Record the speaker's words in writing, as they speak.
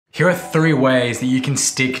Here are 3 ways that you can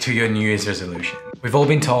stick to your New Year's resolution. We've all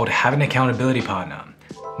been told, have an accountability partner,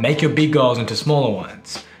 make your big goals into smaller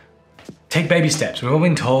ones, take baby steps. We've all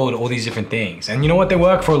been told all these different things. And you know what? They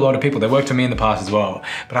work for a lot of people. They worked for me in the past as well.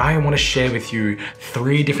 But I want to share with you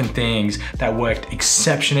 3 different things that worked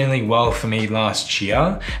exceptionally well for me last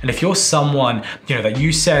year. And if you're someone, that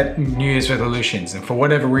you set New Year's resolutions and for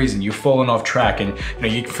whatever reason you've fallen off track and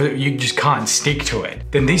you just can't stick to it,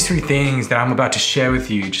 then these 3 things that I'm about to share with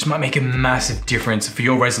you just might make a massive difference for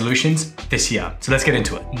your resolutions this year. So let's get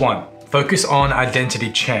into it. 1. Focus on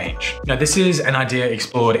identity change. Now, this is an idea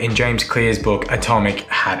explored in James Clear's book, Atomic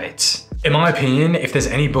Habits. In my opinion, if there's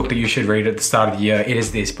any book that you should read at the start of the year, it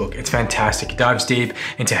is this book. It's fantastic. It dives deep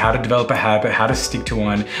into how to develop a habit, how to stick to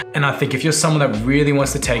one. And I think if you're someone that really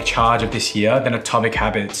wants to take charge of this year, then Atomic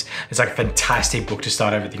Habits is like a fantastic book to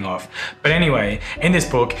start everything off. But anyway, in this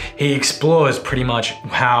book, he explores pretty much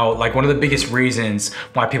how, one of the biggest reasons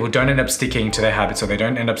why people don't end up sticking to their habits or they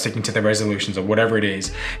don't end up sticking to their resolutions or whatever it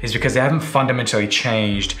is because they haven't fundamentally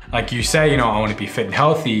changed. Like you say, I want to be fit and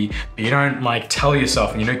healthy, but you don't tell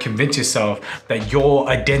yourself and you don't convince yourself that your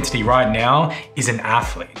identity right now is an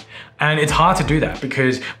athlete. And it's hard to do that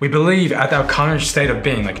because we believe at our current state of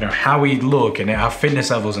being, how we look and our fitness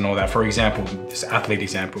levels and all that, for example, this athlete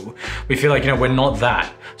example, we feel like, we're not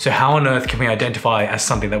that. So how on earth can we identify as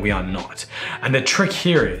something that we are not? And the trick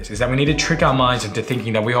here is that we need to trick our minds into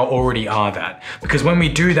thinking that we already are that. Because when we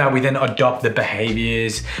do that, we then adopt the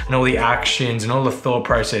behaviors and all the actions and all the thought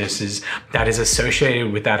processes that is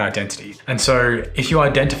associated with that identity. And so if you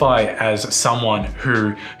identify as someone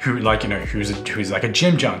who's like a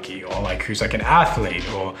gym junkie, or who's like an athlete,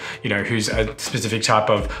 or who's a specific type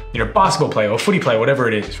of basketball player or footy player, whatever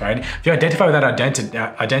it is, right? If you identify with that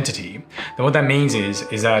identity, then what that means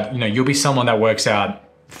is that you'll be someone that works out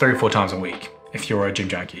 3 or 4 times a week. If you're a gym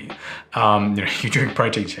junkie, you drink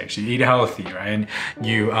protein shakes, you eat healthy, right? And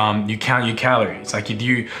you count your calories,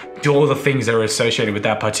 you do all the things that are associated with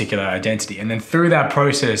that particular identity. And then through that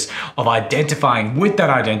process of identifying with that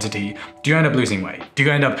identity, do you end up losing weight? Do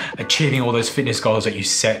you end up achieving all those fitness goals that you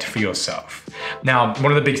set for yourself? Now,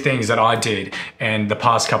 one of the big things that I did in the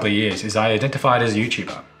past couple of years is I identified as a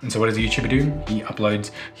YouTuber. And so what does a YouTuber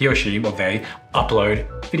do? He or she, well, they upload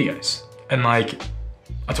videos. And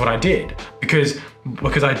that's what I did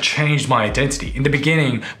because I changed my identity. In the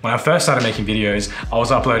beginning, when I first started making videos, I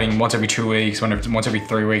was uploading once every 2 weeks, once every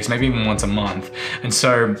 3 weeks, maybe even once a month. And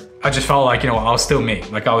so I just felt like, I was still me.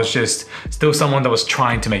 I was just still someone that was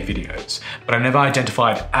trying to make videos, but I never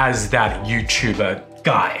identified as that YouTuber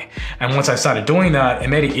guy. And once I started doing that, it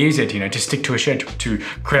made it easier to stick to a schedule, to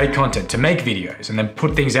create content, to make videos, and then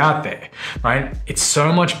put things out there, right? It's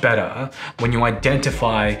so much better when you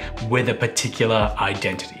identify with a particular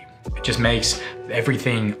identity. It just makes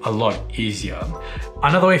everything a lot easier.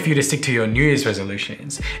 Another way for you to stick to your New Year's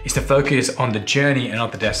resolutions is to focus on the journey and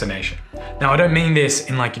not the destination. Now, I don't mean this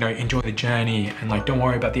in enjoy the journey and don't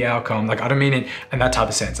worry about the outcome. I don't mean it in that type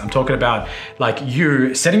of sense. I'm talking about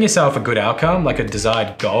you setting yourself a good outcome, a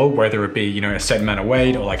desired goal, whether it be, a certain amount of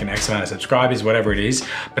weight or an X amount of subscribers, whatever it is,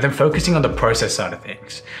 but then focusing on the process side of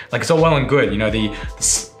things. It's all well and good,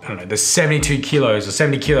 the 72 kilos or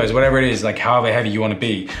 70 kilos, whatever it is, however heavy you want to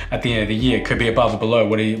be at the end of the year. It could be above or below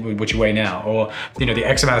what you weigh now, or the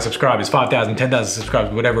X amount of subscribers, 5,000, 10,000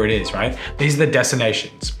 subscribers, whatever it is, right? These are the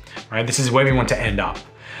destinations, right? This is where we want to end up.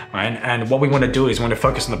 Right? And what we want to do is we want to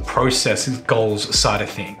focus on the process and goals side of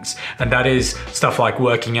things. And that is stuff like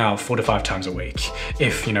working out 4 to 5 times a week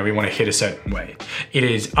if we want to hit a certain weight. It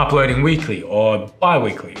is uploading weekly or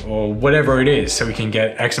bi-weekly or whatever it is so we can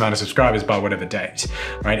get X amount of subscribers by whatever date.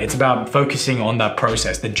 Right? It's about focusing on that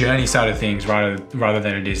process, the journey side of things rather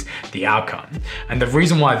than it is the outcome. And the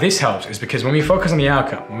reason why this helps is because when we focus on the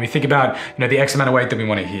outcome, when we think about the X amount of weight that we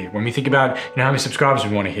want to hit, when we think about how many subscribers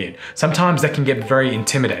we want to hit, sometimes that can get very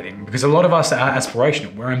intimidating. Because a lot of us are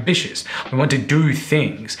aspirational, we're ambitious, we want to do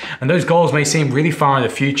things, and those goals may seem really far in the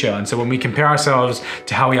future. And so when we compare ourselves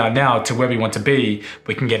to how we are now to where we want to be,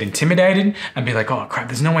 we can get intimidated and be like, oh crap,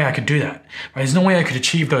 there's no way I could do that. Right? There's no way I could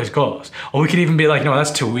achieve those goals. Or we could even be like, no, that's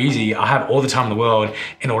too easy. I have all the time in the world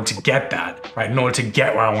in order to get that, right? In order to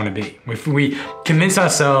get where I want to be. If we convince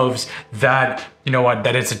ourselves that,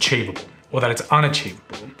 that it's achievable, or that it's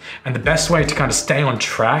unachievable. And the best way to kind of stay on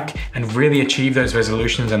track and really achieve those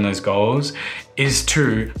resolutions and those goals is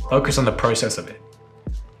to focus on the process of it.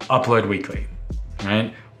 Upload weekly,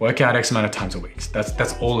 right? Work out X amount of times a week.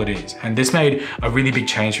 That's all it is. And this made a really big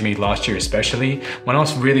change for me last year, especially when I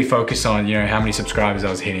was really focused on, how many subscribers I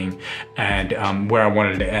was hitting and where I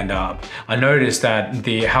wanted to end up. I noticed that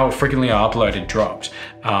how frequently I uploaded dropped.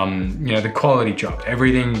 You know, the quality dropped,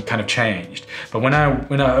 everything kind of changed. But when I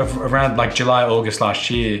around like July, August last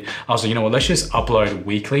year, I was like, you know what, let's just upload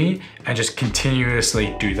weekly and just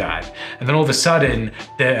continuously do that. And then all of a sudden,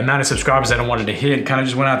 the amount of subscribers that I wanted to hit kind of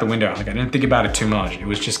just went out the window. Like, I didn't think about it too much. It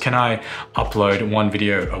was just, can I upload one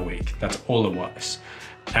video a week? That's all it was.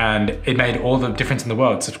 And it made all the difference in the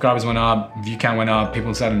world. Subscribers went up, view count went up,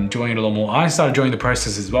 people started enjoying it a lot more. I started enjoying the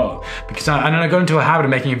process as well, because I got into a habit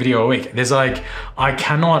of making a video a week. There's like, I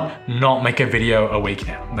cannot not make a video a week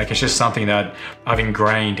now. Like, it's just something that I've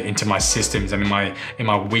ingrained into my systems and in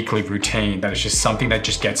my weekly routine, that it's just something that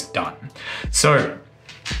just gets done. So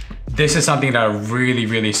this is something that I really,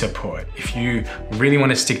 really support. If you really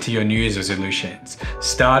want to stick to your New Year's resolutions,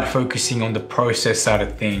 start focusing on the process side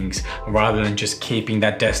of things rather than just keeping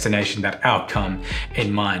that destination, that outcome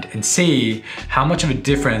in mind, and see how much of a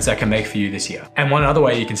difference that can make for you this year. And one other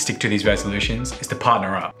way you can stick to these resolutions is to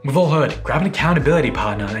partner up. We've all heard, grab an accountability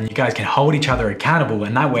partner and you guys can hold each other accountable,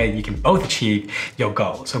 and that way you can both achieve your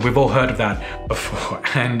goals. So we've all heard of that before,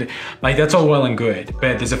 and like, that's all well and good,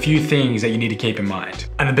 but there's a few things that you need to keep in mind.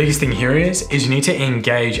 And the biggest thing here is you need to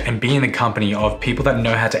engage and be in the company of people that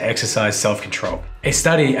know how to exercise self-control. A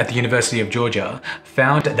study at the University of Georgia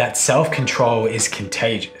found that self-control is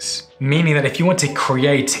contagious, meaning that if you want to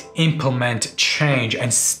create, implement change,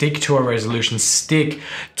 and stick to a resolution, stick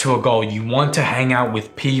to a goal, you want to hang out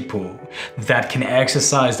with people that can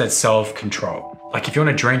exercise that self-control. Like, if you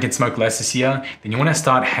want to drink and smoke less this year, then you want to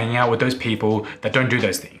start hanging out with those people that don't do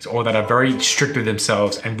those things, or that are very strict with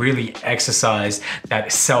themselves and really exercise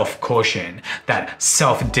that self-caution, that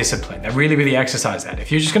self-discipline, that really exercise that.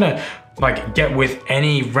 If you're just gonna like get with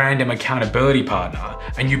any random accountability partner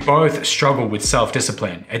and you both struggle with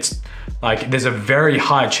self-discipline, it's like, there's a very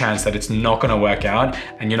high chance that it's not gonna work out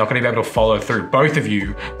and you're not gonna be able to follow through, both of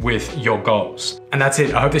you, with your goals. And that's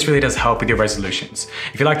it. I hope this really does help with your resolutions.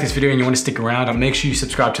 If you like this video and you want to stick around, make sure you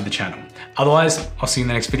subscribe to the channel. Otherwise, I'll see you in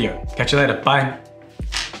the next video. Catch you later. Bye.